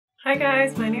Hi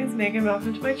guys, my name is Megan.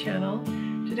 Welcome to my channel.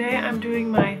 Today I'm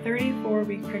doing my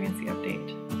 34-week pregnancy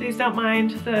update. Please don't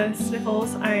mind the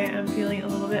sniffles. I am feeling a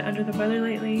little bit under the weather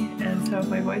lately, and so if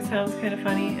my voice sounds kind of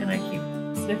funny and I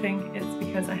keep sniffing, it's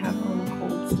because I have a little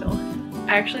cold still.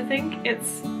 I actually think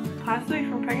it's possibly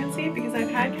from pregnancy because I've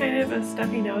had kind of a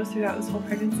stuffy nose throughout this whole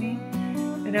pregnancy,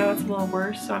 and now it's a little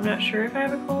worse, so I'm not sure if I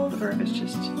have a cold or if it's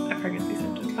just a pregnancy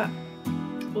symptom, but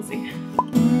we'll see.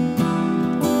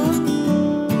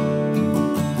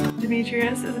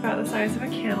 Demetrius is about the size of a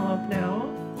cantaloupe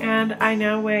now, and I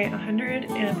now weigh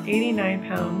 189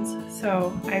 pounds,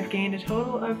 so I've gained a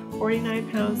total of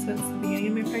 49 pounds since the beginning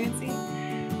of my pregnancy,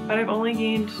 but I've only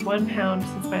gained 1 pound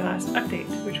since my last update,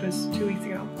 which was 2 weeks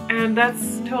ago. And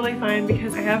that's totally fine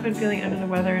because I have been feeling under the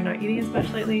weather and not eating as much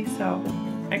lately, so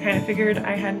I kind of figured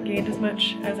I hadn't gained as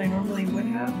much as I normally would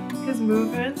have. His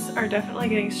movements are definitely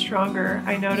getting stronger.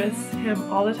 I notice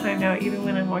him all the time now, even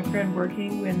when I'm walking around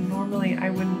working, when normally I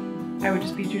would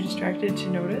just be too distracted to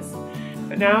notice.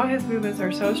 But now his movements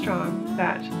are so strong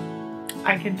that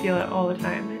I can feel it all the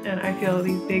time, and I feel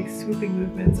these big swooping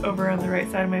movements over on the right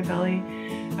side of my belly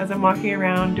as I'm walking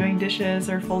around doing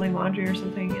dishes or folding laundry or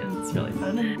something, and it's really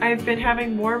fun. I've been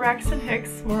having more recs and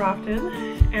hicks more often,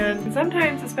 and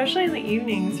sometimes, especially in the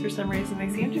evenings, for some reason they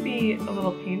seem to be a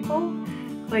little painful,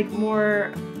 like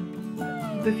more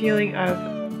the feeling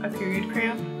of a period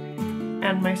cramp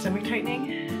and my stomach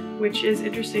tightening, which is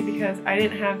interesting because I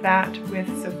didn't have that with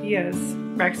Sophia's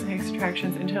recs and hicks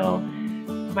contractions until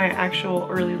my actual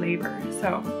early labor.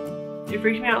 So it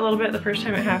freaked me out a little bit the first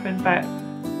time it happened, but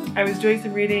I was doing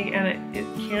some reading and it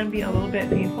can be a little bit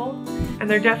painful, and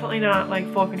they're definitely not like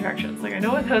full contractions. Like, I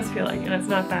know what those feel like and it's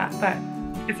not that, but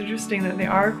it's interesting that they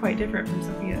are quite different from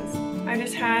Sophia's. I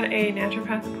just had a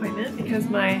naturopath appointment because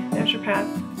my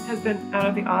naturopath has been out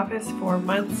of the office for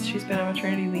months. She's been on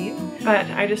maternity leave, but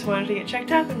I just wanted to get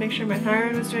checked up and make sure my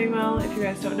thyroid was doing well. If you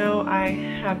guys don't know, I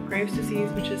have Graves' disease,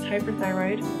 which is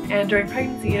hyperthyroid, and during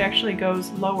pregnancy it actually goes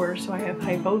lower, so I have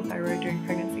hypothyroid during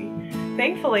pregnancy.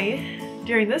 Thankfully,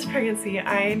 during this pregnancy,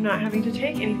 I'm not having to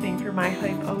take anything for my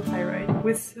hypothyroid.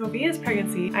 With Sophia's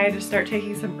pregnancy, I had to start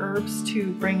taking some herbs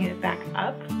to bring it back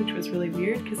up, which was really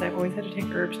weird because I've always had to take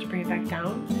herbs to bring it back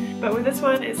down. But with this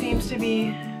one, it seems to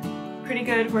be pretty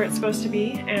good where it's supposed to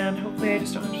be, and hopefully I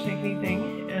just don't have to take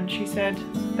anything. And she said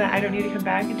that I don't need to come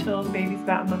back until the baby's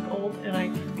about a month old, and I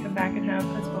can come back and have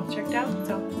us both checked out.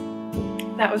 So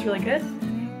that was really good.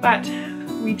 But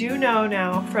we do know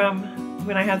now from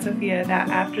when I had Sophia that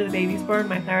after the baby's born,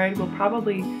 my thyroid will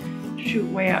probably shoot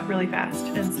way up really fast.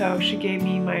 And so she gave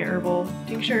me my herbal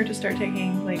tincture to start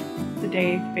taking like the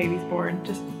day the baby's born,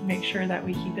 just make sure that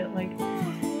we keep it like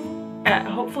at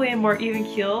hopefully a more even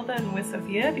keel than with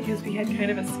Sophia, because we had kind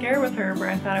of a scare with her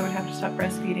where I thought I would have to stop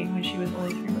breastfeeding when she was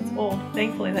only 3 months old.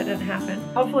 Thankfully that didn't happen.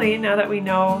 Hopefully now that we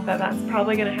know that that's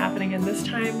probably going to happen again this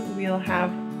time, we'll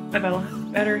have a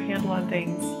better handle on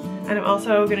things. And I'm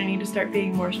also going to need to start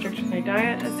being more strict with my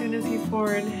diet as soon as he's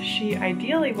born. She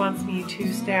ideally wants me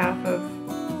to stay off of,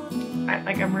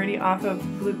 like, I'm already off of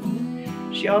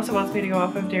gluten. She also wants me to go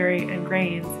off of dairy and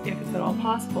grains if it's at all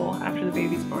possible after the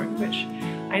baby's born, which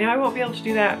I know I won't be able to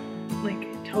do that like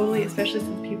totally, especially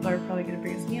since people are probably going to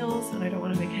bring us meals and I don't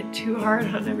want to make it too hard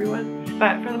on everyone.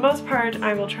 But for the most part,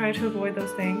 I will try to avoid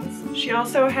those things. She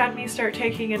also had me start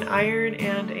taking an iron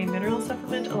and a mineral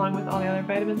supplement along with all the other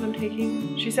vitamins I'm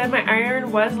taking. She said my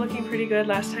iron was looking pretty good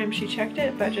last time she checked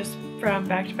it, but just from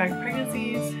back-to-back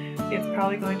pregnancies, it's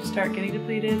probably going to start getting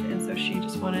depleted, and so she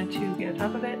just wanted to get on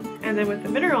top of it. And then with the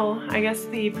mineral, I guess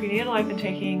the prenatal I've been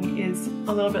taking is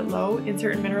a little bit low in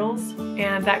certain minerals,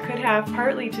 and that could have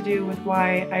partly to do with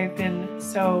why I've been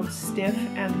so stiff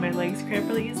and my legs cramp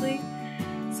really easily.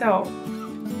 So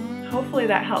hopefully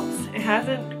that helps. It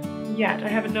hasn't yet. I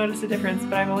haven't noticed a difference,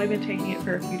 but I've only been taking it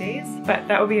for a few days. But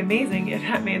that would be amazing if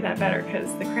that made that better,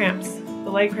 because the cramps, the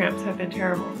leg cramps, have been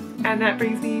terrible. And that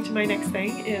brings me to my next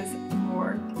thing, is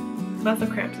more muscle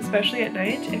cramps, especially at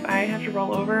night. If I have to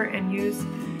roll over and use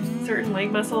certain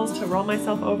leg muscles to roll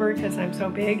myself over because I'm so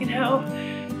big now,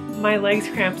 my legs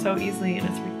cramp so easily and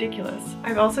it's ridiculous.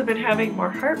 I've also been having more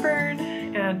heartburn,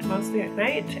 and mostly at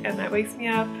night, and that wakes me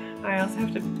up. I also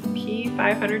have to pee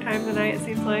 500 times a night, it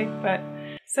seems like, but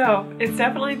so it's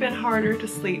definitely been harder to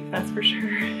sleep, that's for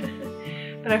sure.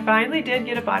 But I finally did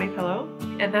get a body pillow,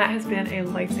 and that has been a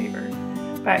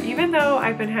lifesaver. But even though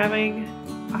I've been having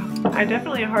I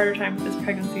definitely a harder time with this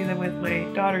pregnancy than with my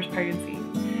daughter's pregnancy,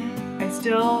 I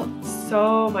still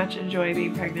so much enjoy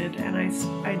being pregnant, and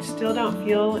I still don't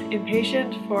feel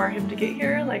impatient for him to get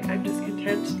here. Like, I'm just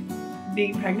content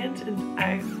being pregnant, and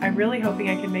I'm really hoping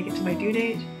I can make it to my due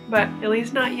date, but at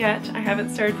least not yet. I haven't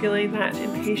started feeling that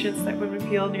impatience that women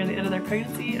feel near the end of their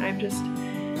pregnancy. I'm just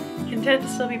content to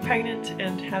still be pregnant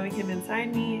and having him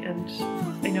inside me, and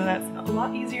I know that's a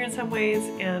lot easier in some ways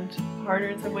and harder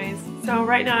in some ways. So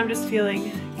right now I'm just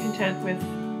feeling content with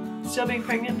still being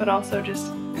pregnant, but also just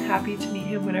happy to meet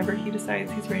him whenever he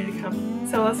decides he's ready to come.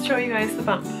 So let's show you guys the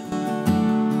bump.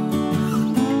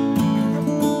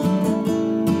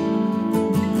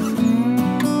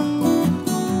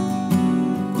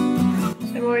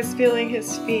 I'm always feeling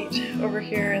his feet over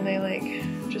here, and they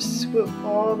like just swoop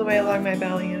all the way along my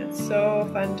belly, and it's so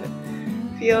fun to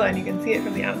feel, and you can see it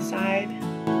from the outside.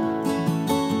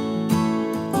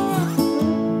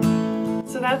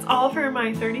 So that's all for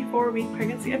my 34-week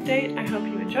pregnancy update. I hope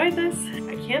you enjoyed this.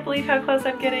 I can't believe how close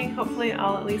I'm getting. Hopefully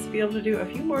I'll at least be able to do a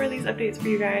few more of these updates for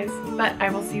you guys, but I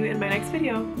will see you in my next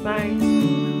video.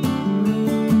 Bye!